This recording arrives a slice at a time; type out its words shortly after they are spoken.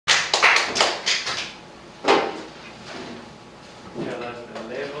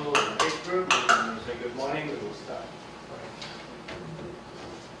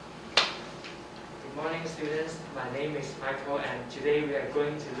My name is Michael, and today we are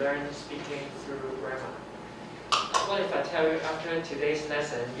going to learn speaking through grammar. What if I tell you after today's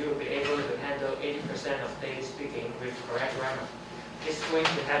lesson, you will be able to handle 80% of daily speaking with correct grammar? It's going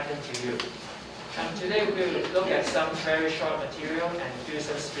to happen to you. Today we will look at some very short material and do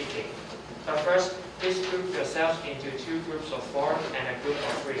some speaking. But first, please group yourselves into 2 groups of 4 and a group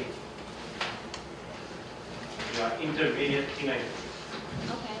of 3. You are intermediate teenagers.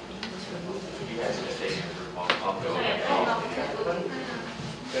 Okay. You guys can stay in your group. I'll go. Good.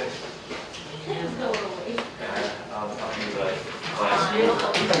 I'll do like class. You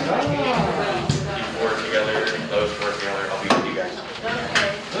 4 together, those 4 together. I'll be with you guys.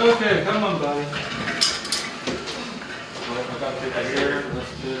 Okay, come on, buddy. I got to take here.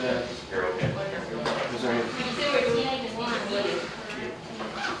 Let's do that. You're okay. Is there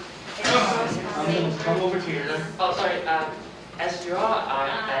come over here. Oh, sorry. As you all are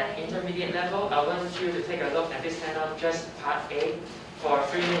at intermediate level, I want you to take a look at this handout, just part A, for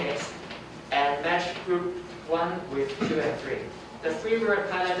 3 minutes, and match group 1 with 2 and 3. The 3-word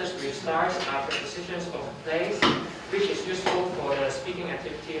highlighters with stars are prepositions of place, which is useful for the speaking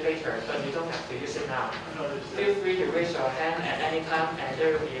activity later, but you don't have to use it now. Feel free to raise your hand at any time, and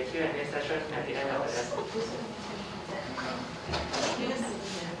there will be a Q&A session at the end of the lesson.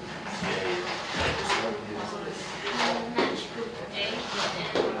 Match group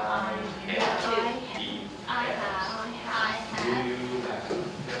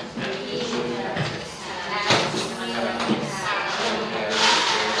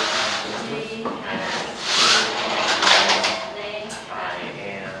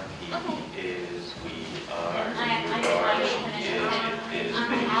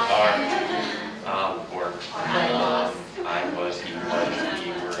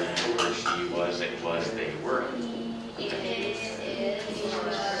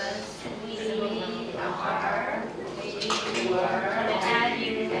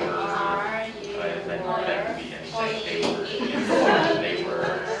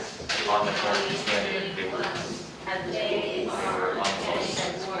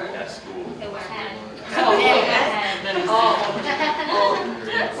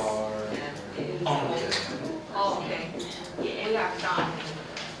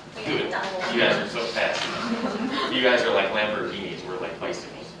You guys are so fast. You guys are like Lamborghinis. We're like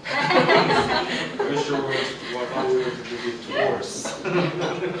bicycles. Are you sure what I'm going to do with yours?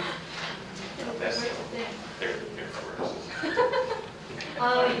 That's they're first.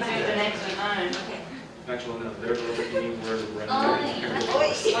 Oh, you do the next one. Okay. Actually, no. They're Lamborghini. We're the red. Oh,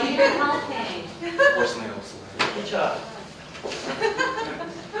 you're helping. Or snails. Good job.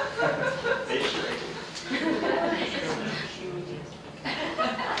 They sure.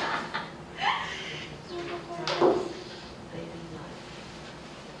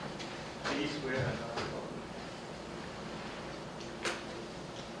 Please wear a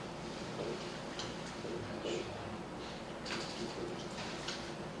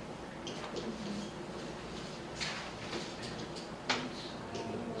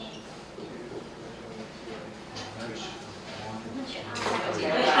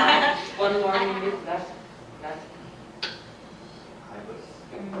One more minute left.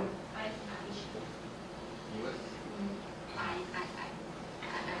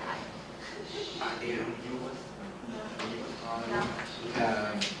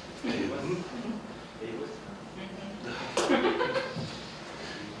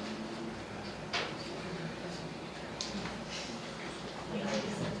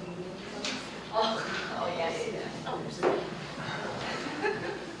 Oh, yes.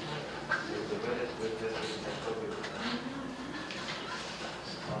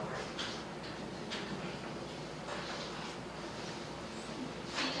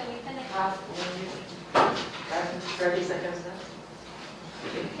 Half 1 minute. 30 seconds left.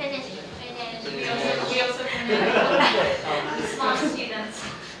 Finish. We also finish. Small students.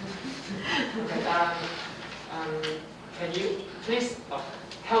 Okay, can you please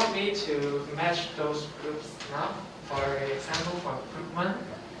help me to match those groups now? For example, for group 1,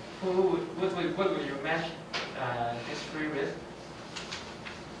 what will you match history with?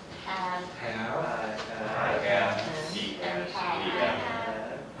 Have. He has.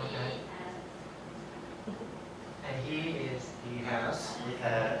 Okay. And he is He has.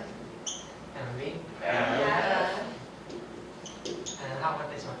 and we. Have. And how about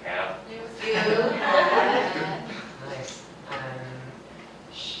this one? Have. You have. Nice. And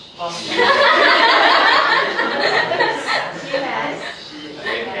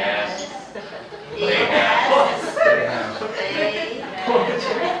They has. good.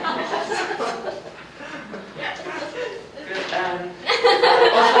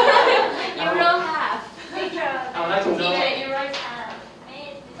 You will have.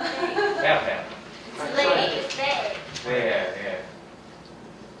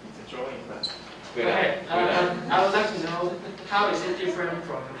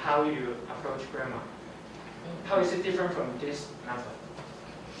 how you approach grammar. How is it different from this method?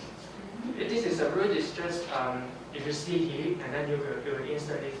 This is a root. It's just if you see here, and then you will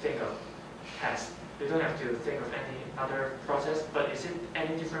instantly think of past. You don't have to think of any other process. But is it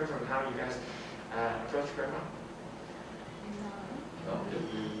any different from how you guys approach grammar? No.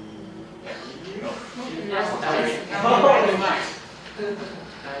 Yes.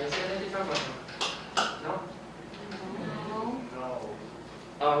 Is it any different from? No.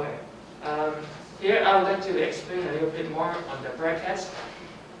 Oh, okay. Here I would like to explain a little bit more on the brackets.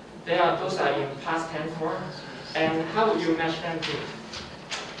 Those are in past tense form. And how would you match them to?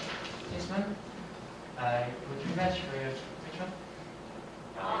 This one? Would you match with which one?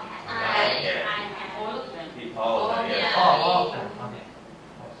 All of them. All of them, yeah. All of them. Okay.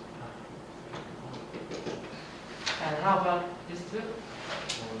 And how about these two?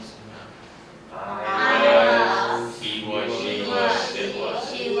 I was, he was, she was, it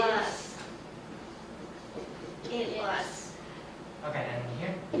was. She was. It was. Okay, and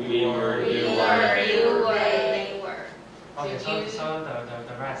here? We were, you You were. were. They were. Okay, so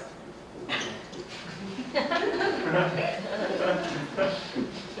the rest.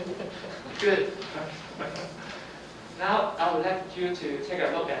 Good. Now I would like you to take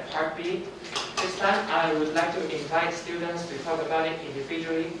a look at part B. This time I would like to invite students to talk about it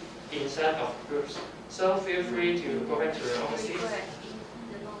individually instead of groups. So feel free to go back to your own seats.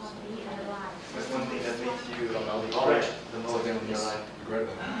 What's one thing that makes you regret the most in your life? Regret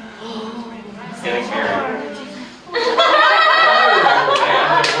that. Getting married. I'm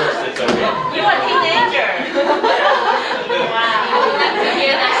the worst, it's okay. You are a teenager. Wow. I would like to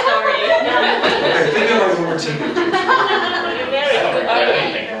hear that story. Think about when we're teenagers. You're I married. don't regret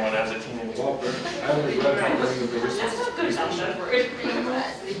anything from when I was a teenager. Well, I don't regret not learning the business. That's a good answer for it.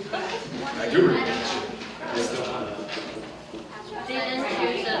 I do regret that shit. It's still fun. Didn't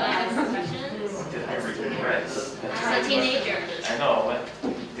choose the life professions. What did I regret? As a teenager. I know, what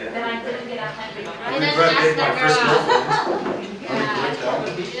did Then I I regret? didn't get out happy. I regret being my first girlfriend. I regret that.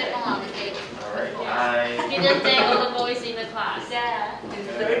 You didn't go on the date. Alright, You didn't date all the boys in the class. Yeah.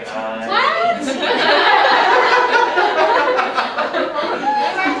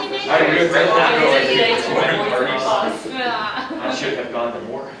 I regret not going to too many parties. Yeah. I should have gone to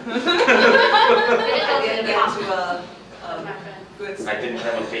more. We didn't go to the pop. I didn't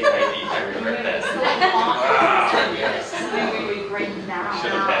have a fake ID, I regret that. Yes. Maybe we regret now.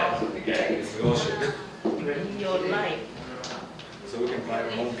 Should have had, yeah. We all should. Your life. So we can buy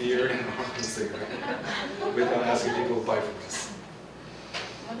our own beer and our own cigarette without asking people to buy from us.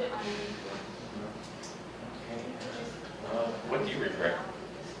 What do you regret?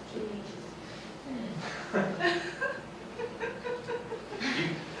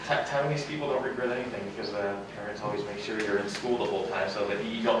 Taiwanese people don't regret anything because parents always make sure you're in school the whole time so that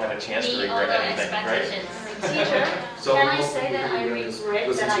you don't have a chance to Meet all regret the anything, right? expectations. Teacher, So can I most say people that I regret is regret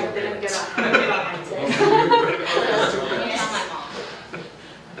listen that to I our didn't get parents. a happy on my day? Tell my mom.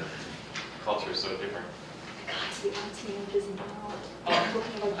 Culture is so different. Guys, we are teenagers now.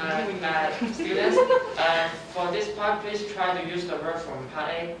 Students, for this part, please try to use the word from part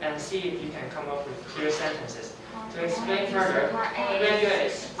A and see if you can come up with clear sentences. To explain further, when you're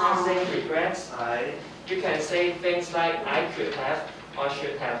expressing regrets, you can say things like I could have or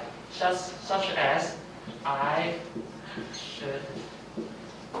should have, such as I should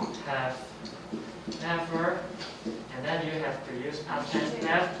have never, and then you have to use past tense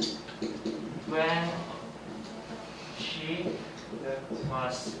have when she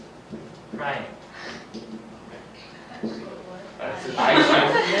was crying. I should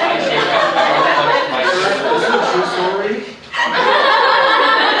have touched my sister. Is it a true story?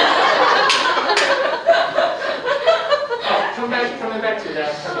 Coming back to the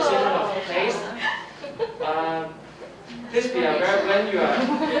preposition of place. This be a verb when you are.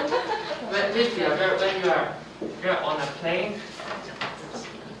 This be a verb when you're on a plane.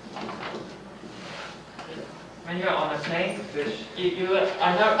 When you're on a plane, you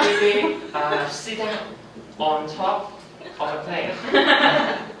are not really sitting on top of a plane.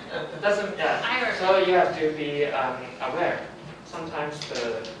 Doesn't, yeah. So you have to be aware. Sometimes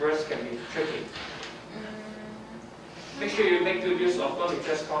the words can be tricky. Make sure you make good use of what we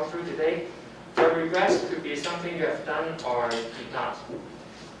just gone through today. Your regrets could be something you have done or did not.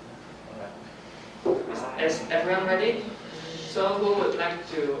 Is everyone ready? So who would like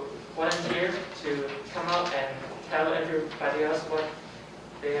to volunteer to come out and tell everybody else what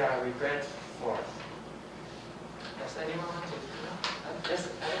they are regret for? Does anyone want to? Yes,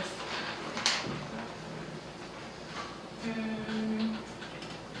 Alex?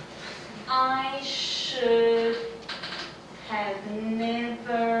 I should have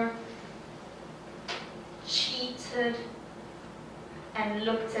never and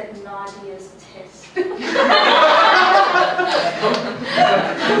looked at Nadia's test.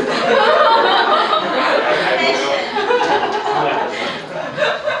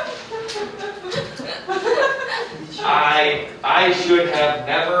 I should have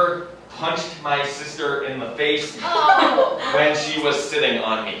never punched my sister in the face when she was sitting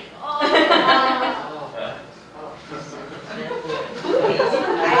on me.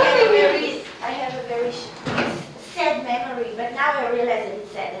 I have a very sad memory, but now I realize that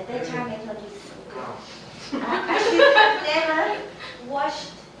it's sad. At that time I thought it's so good. I should have never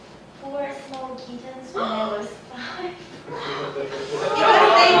washed 4 small kittens when I was 5. Because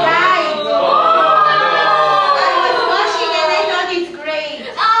they died. I was washing and I thought it's great.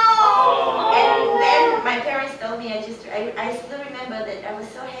 And then my parents told me, I still remember that I was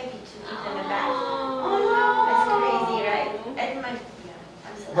so happy to give them a bath. That's crazy, right? And my,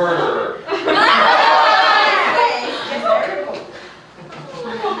 I'm so Murderer. It's just terrible.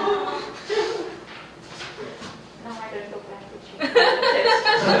 Now I don't look back at you.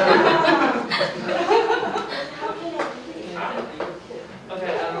 How can I do this?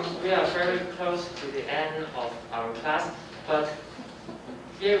 Okay, we are very close to the end of our class, but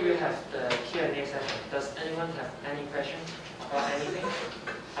here we have the Q&A session. Does anyone have any questions about anything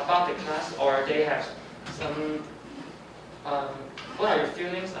about the class, or they have some? What are your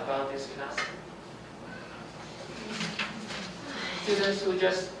feelings about this class? Students who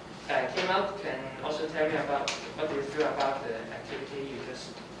just came out can also tell me about what do you feel about the activity you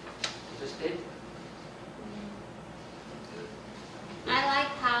just did. I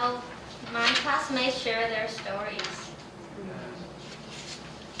like how my classmates share their stories.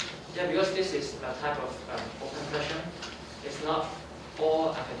 Yeah, because this is a type of open question. It's not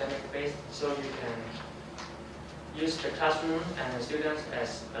all academic based, so you can use the classroom and the students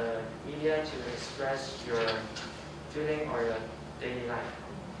as a media to express your feeling or your daily life.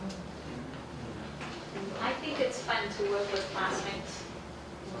 I think it's fun to work with classmates,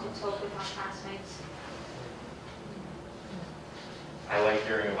 to talk with my classmates. I like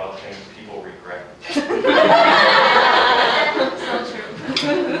hearing about things people regret. So true.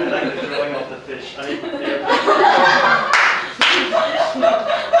 I like the drawing of the fish.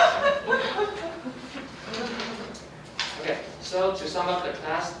 Okay, so to sum up the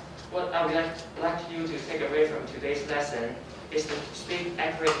class, what I would like you to take away from today's lesson is to speak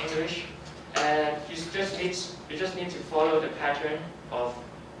accurate English, and you just need to follow the pattern of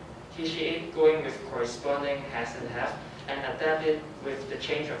he, she, it, going with corresponding has and have, and adapt it with the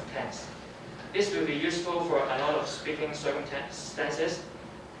change of tense. This will be useful for a lot of speaking circumstances,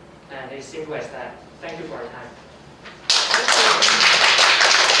 and it's simple as that. Thank you for your time.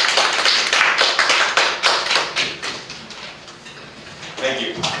 Thank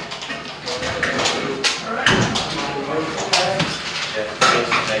you. All right. Yeah,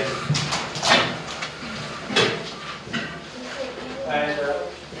 thank you. And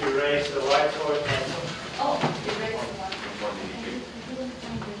erase the whiteboard. Oh, you read the one.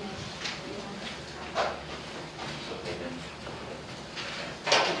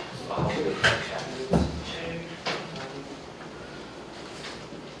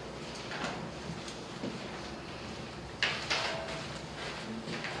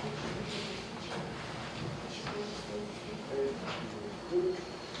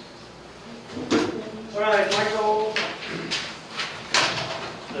 All right, Michael.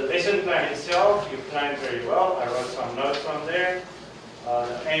 The lesson plan itself, you planned very well. I wrote some notes on there.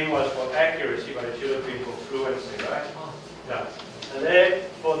 The aim was for accuracy, but it should have been for fluency, right? Yeah. And then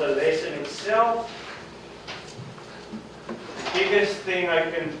for the lesson itself, the biggest thing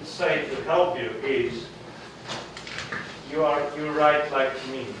I can say to help you is you write like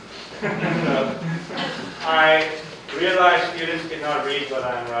me. I realize students cannot read what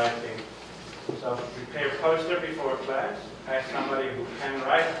I'm writing. So prepare a poster before class. Ask somebody who can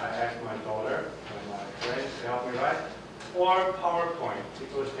write. I ask my daughter and my friends to help me write. Or PowerPoint,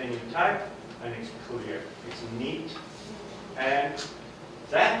 because then you type and it's clear. It's neat. And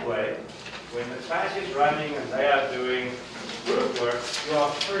that way, when the class is running and they are doing group work, you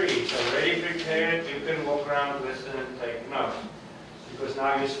are free. So already prepared, you can walk around, listen and take notes. Because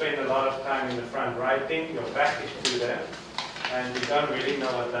now you spend a lot of time in the front writing, your back is to them, and you don't really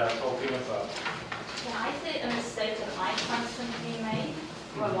know what they're talking about. Can I say a mistake that I constantly made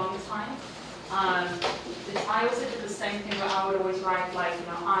for a long time? I also did the same thing where I would always write like,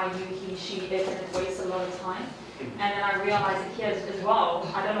 I, you, he, she, it, and it wastes a lot of time. And then I realized that here as well,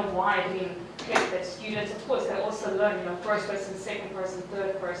 I don't know why I didn't get that students, of course, they also learn, first person, second person,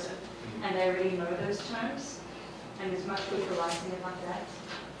 third person, and they already know those terms. And it's much good for writing it like that.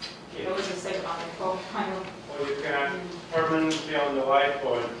 There was a mistake about it. Oh, I know. Or you can permanently on the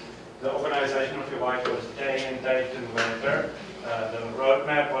whiteboard, the organization of your whiteboard is day and date and weather, the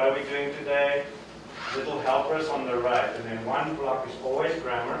roadmap, what are we doing today, little helpers on the right, and then one block is always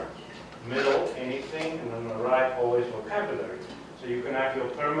grammar, middle, anything, and on the right, always vocabulary. So you can have your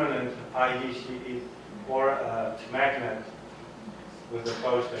permanent IECE or a magnet with the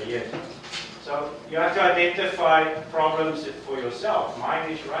poster, yes. So you have to identify problems for yourself. Mine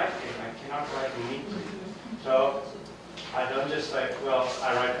is writing. I cannot write neatly. So I don't just say, well,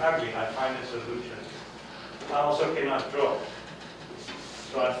 I write ugly. I find a solution. I also cannot draw.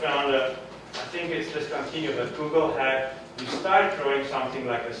 So I found I think it's discontinued, but Google had, you start drawing something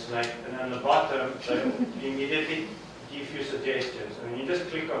like a snake, and on the bottom, they immediately give you suggestions. And you just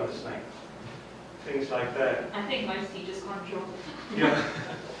click on the snake. Things like that. I think most teachers can't draw. Yeah.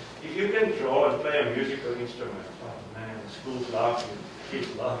 If you can draw and play a musical instrument, oh man, the schools love you,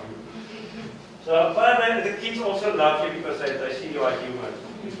 kids love you. So, but then the kids also love you because they see you are human.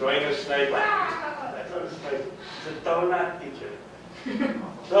 You're drawing a snake, that's not a snake, it's a donut teacher.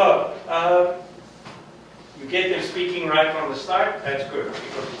 So, you get them speaking right from the start, that's good,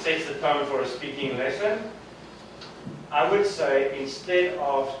 because it sets the tone for a speaking lesson. I would say, instead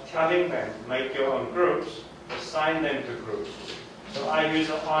of telling them, make your own groups, assign them to groups. So I use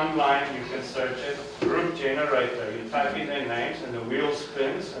an online, you can search it, group generator. You type in their names and the wheel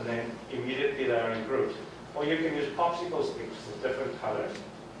spins and then immediately they're in groups. Or you can use popsicle sticks with different colors.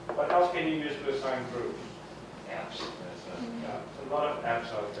 What else can you use to assign groups? Apps. Yeah, a lot of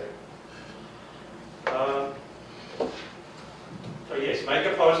apps out there. So yes, make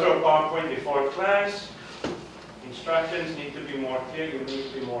a poster or PowerPoint before class. Instructions need to be more clear, you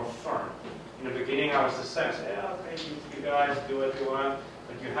need to be more firm. In the beginning, I was the same. Say, yeah, okay, you guys do what you want,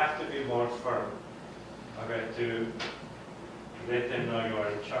 but you have to be more firm. Okay, to let them know you are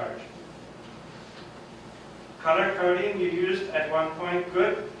in charge. Color coding you used at one point,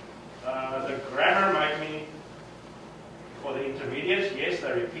 good. The grammar might be for the intermediates. Yes,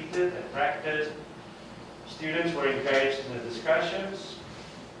 they repeated, they practiced. Students were engaged in the discussions.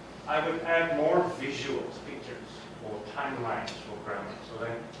 I would add more visuals, pictures, or timelines for grammar. So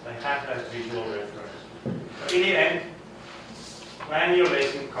they have that visual reference. So in the end, plan your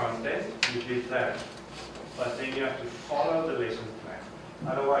lesson content, you did that. But then you have to follow the lesson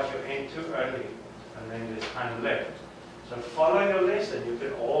plan. Otherwise you end too early and then there's time left. So follow your lesson. You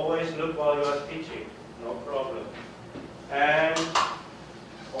can always look while you are teaching, no problem. And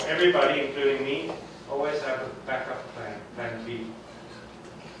for everybody, including me, always have a backup plan, plan B.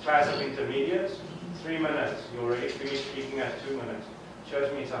 Class of intermediates, 3 minutes. You already finished speaking at 2 minutes.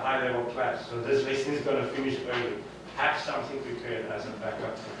 Shows me it's a high-level class, so this lesson is going to finish early. Have something prepared as a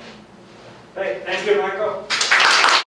backup plan. Hey, thank you, Michael.